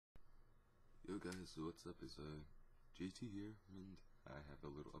guys, so what's up? Is JT here, and I have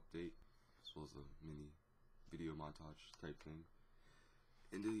a little update as well as a mini video montage type thing.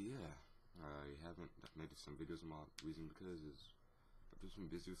 And yeah, I haven't made some videos. My reason because is I've just been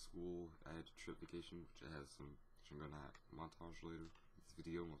busy with school. I had a trip vacation, which I have some, which I'm gonna have montage later. This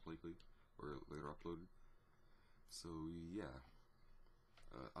video most likely, or later uploaded. So yeah,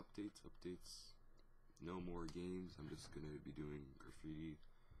 updates. No more games. I'm just gonna be doing graffiti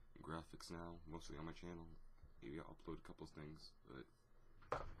and graphics now, mostly on my channel. Maybe I'll upload a couple of things, but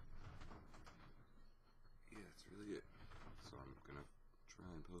yeah, that's really it. So I'm gonna try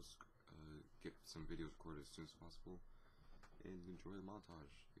and get some videos recorded as soon as possible, and enjoy the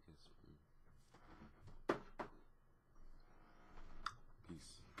montage, I guess.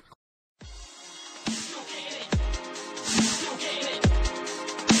 Peace.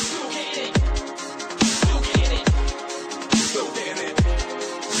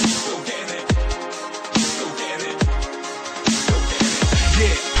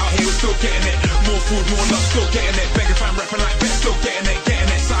 Still getting it, more food, more love, still getting it. Begging fam rapping like that, still getting it,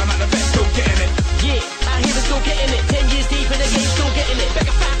 sound like the best, still getting it. Yeah, out here we're still getting it. 10 years deep in the game, still getting it.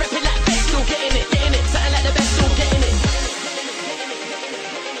 Begging fam rapping like that, still getting it, sound like the best, still getting it.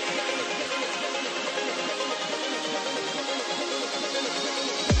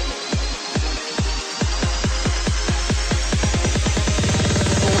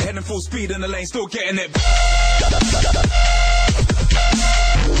 Heading full speed in the lane, still getting it.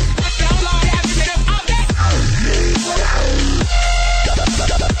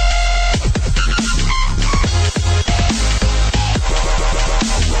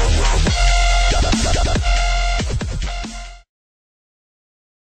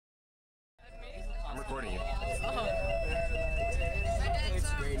 I'm recording you.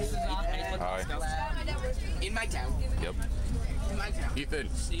 Hi. In my town. Yep. In my town. Ethan.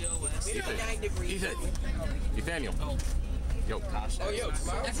 Ethan. 9 degrees. Ethan. Nathaniel. Yo. Oh, yo,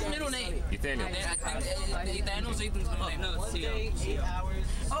 tomorrow. That's his middle name. Nathaniel. Nathaniel's Ethan's middle name. No, it's Theo.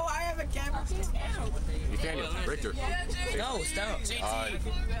 Oh, I have a camera. Nathaniel. Richter. No, stop. Hi.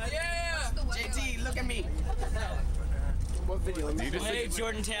 Yeah. JT, look at me. What video? Do you just Hey,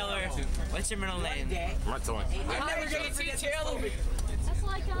 Jordan Taylor. What's your middle name? I'm not telling. I'm never gonna forget Taylor.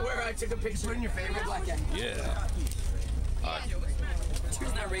 Where I took a picture in your favorite black guy. Yeah.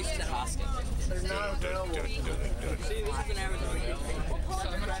 Who's not racing the Oscar? They're not available. See, this is an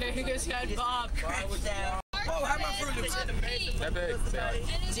average. You guys had Bob. Whoa, how my Fruit Loops? That big. Say hi.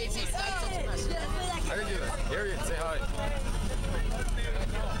 JT, stop touching my shit. I didn't do that. Harriet, say hi.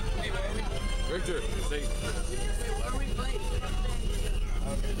 Richter, say. What are we playing?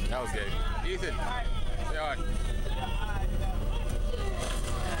 That was gay. Ethan, say hi.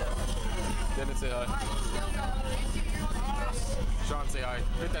 Dennis, say hi. Sean, say hi.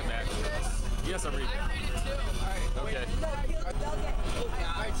 Hit that back. Yes, I'm reading. Okay.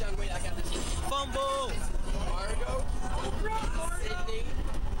 Alright, John, wait, I got this. Fumble. Margo, Sydney,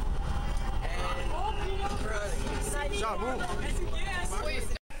 and Sean, move.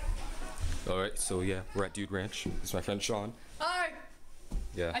 Alright, so yeah, we're at Dude Ranch. This is my friend Sean. Hi!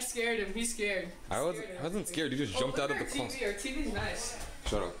 Yeah. I scared him. He's scared. I wasn't scared. You just jumped out of the closet. TV. Our TV's nice.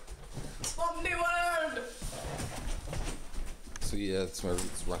 Shut up. Omni World! So yeah, that's we're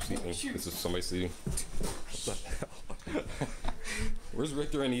actually eating. This is somebody sleeping. What the hell? Where's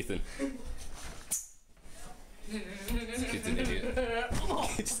Richter and Ethan? This kid's an idiot.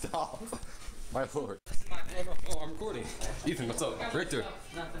 Stop. My lord. Oh, I'm recording. Ethan, what's up? Richter.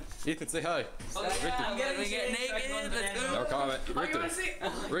 Ethan, say hi. Richter. We get naked. Let's go. No comment. Richter.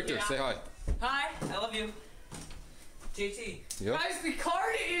 Richter, say hi. Hi. I love you. JT. Yep. Guys, the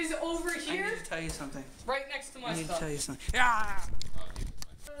card is over here, I need to tell you something. right next to my I need to stuff. tell you something. Ah!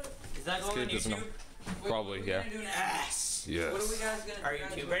 Is that This going on kid doesn't know. YouTube? Probably, yeah. Yes. Yes. What are we guys gonna? Are you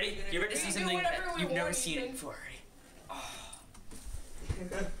YouTube ready? You ready to see We can do something whatever that we you've never want, seen it Ethan. before?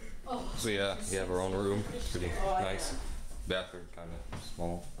 So yeah, we have our own room. Pretty nice. Bathroom kind of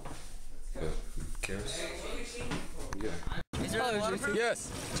small. But who cares? Yeah. Is there a waterproof?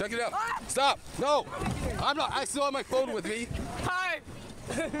 Yes. Check it out. Stop. No. I'm not. I still have my phone with me. Hi!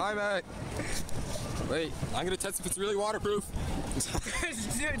 Hi, Matt. Wait. I'm gonna test if it's really waterproof.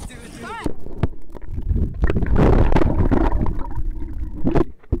 Hi!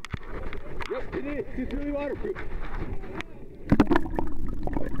 Yep, it is. It's really waterproof.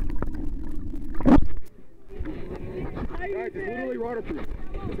 Guys, it's literally waterproof.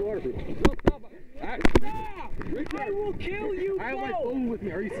 It's waterproof. I will kill you. I have my phone with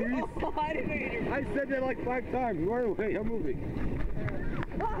me. Are you serious? Oh, I didn't hear you. I said that like 5 times. Run away. I'm moving.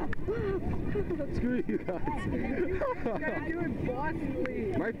 Screw you guys.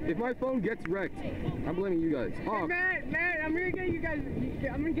 If my phone gets wrecked, I'm blaming you guys. Oh. Matt, I'm gonna get you guys.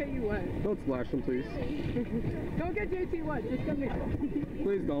 I'm gonna get you wet. Don't splash them, please. Don't get JT wet. Just come here.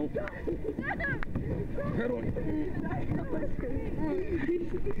 Please don't.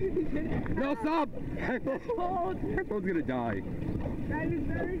 No, stop! My phone's gonna die. That is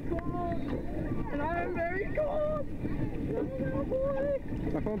very cold. And I am very cold. Oh boy.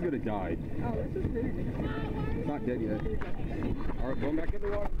 My phone's gonna die. Oh, this is crazy. It's not dead yet. Alright, going back in the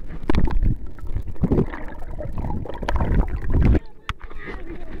water.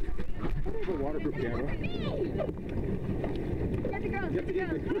 I have a waterproof camera. Get the girls, get the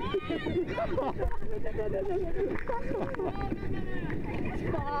girls.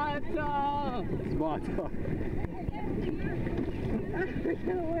 Spot.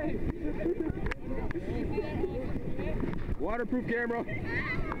 Get away. Waterproof camera.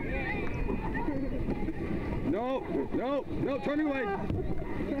 No, turn it away.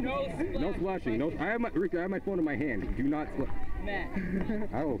 No splashing. No, I have my phone in my hand. Do not splash. Matt.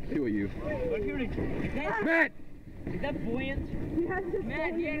 I will kill you. Matt! Is that buoyant?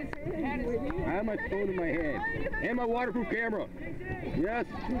 Matt, he had his I have my phone in my hand. And my waterproof camera. Yes.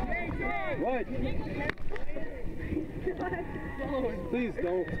 What? Please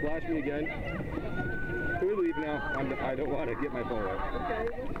don't splash me again. Can we leave now? I don't want to get my phone wet.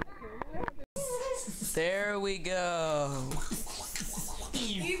 There we go.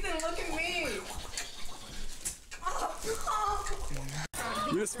 Ethan, look at me.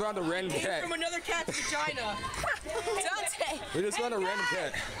 We just found a random cat. From another cat's vagina. Dante. We just found a random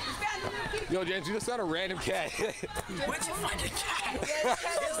cat. Yo, James, we just found a random cat. Where'd you find a cat?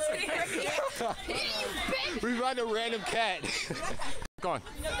 We found a random cat. Go on.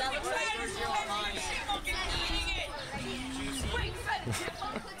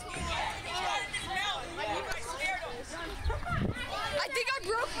 I think I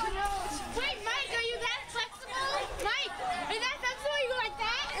broke my nose. Wait, Mike, are you that flexible? Mike, is that flexible? You go like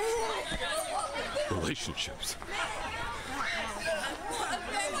that? Relationships.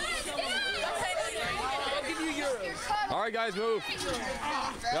 I'll give you euros. All right, guys, move.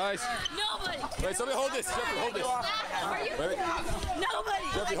 Guys. Nobody. Wait, somebody hold this. Jeffrey, hold this. Wait. Nobody.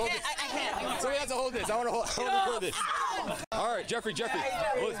 Jeffrey, hold this. I can't. Somebody has to hold this. I want to record this. All right, Jeffrey.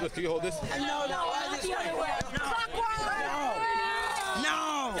 Elizabeth, can you hold this? No, this way.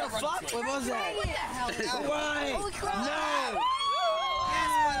 No. The fuck? What was that? Why? No.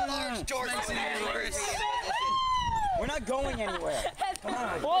 We're not going anywhere. Come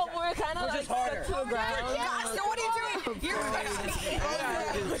on. Well, we're kind of just harder. to the ground. So what are you doing? You're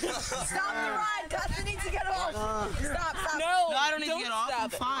Stop the ride. Dustin needs to get off. Stop. No, I don't need to get off. I'm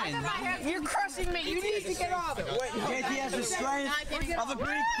fine. You're crushing me. You need to get off. JT has the strength of a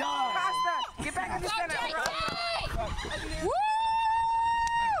Greek dog. Costa, get back in the center. Woo!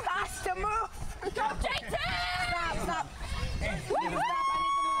 Costa, move. Go, JT! Stop.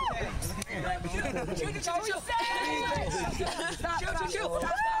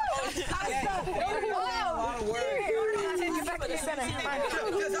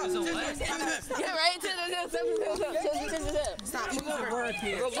 Yeah, right? Stop.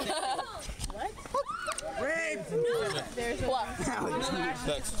 What?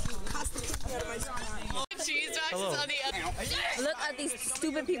 Cheese boxes on the other. Look at these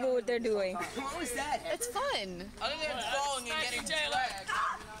stupid people, what they're doing. What was that? It's fun. Other than falling and getting slapped.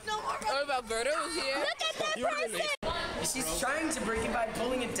 What about Berto was here? Look at that person! She's trying to break it by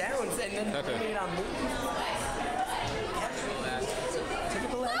pulling it down and then putting it on move.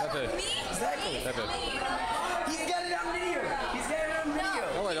 Exactly. He's got it on video.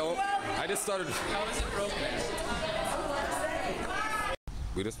 No, I don't. I just started. How is it broken?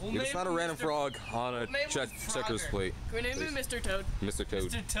 We just found a random frog on a checkers plate. Can we name him Mr. Toad? Mr. Toad.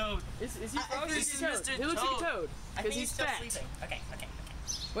 Mr. Toad. Is he frog or is he Toad? He looks like a toad. Because he's still fat. sleeping. Okay.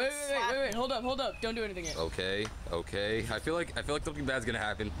 Wait. Hold up. Don't do anything yet. Okay. I feel like something bad's gonna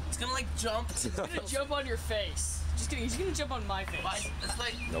happen. It's gonna like jump. He's gonna jump on your face. Just kidding. He's gonna jump on my face. It's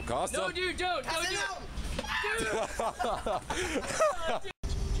like No cost. No, dude, don't do it.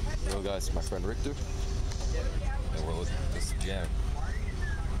 Hello, guys. My friend Richter. And we're looking at this jam.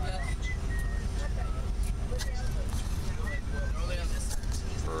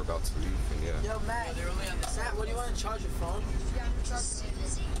 We're about to leave, and yeah. Yo, Matt, what do you want to charge your phone? You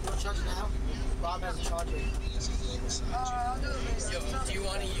want to charge it now? Bob has a charger. Yo, do you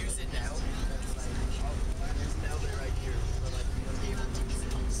want to use it now? Now they're right here.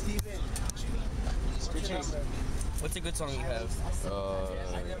 Steven. What's a good song you have? Uh,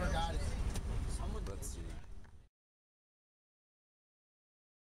 I never got it.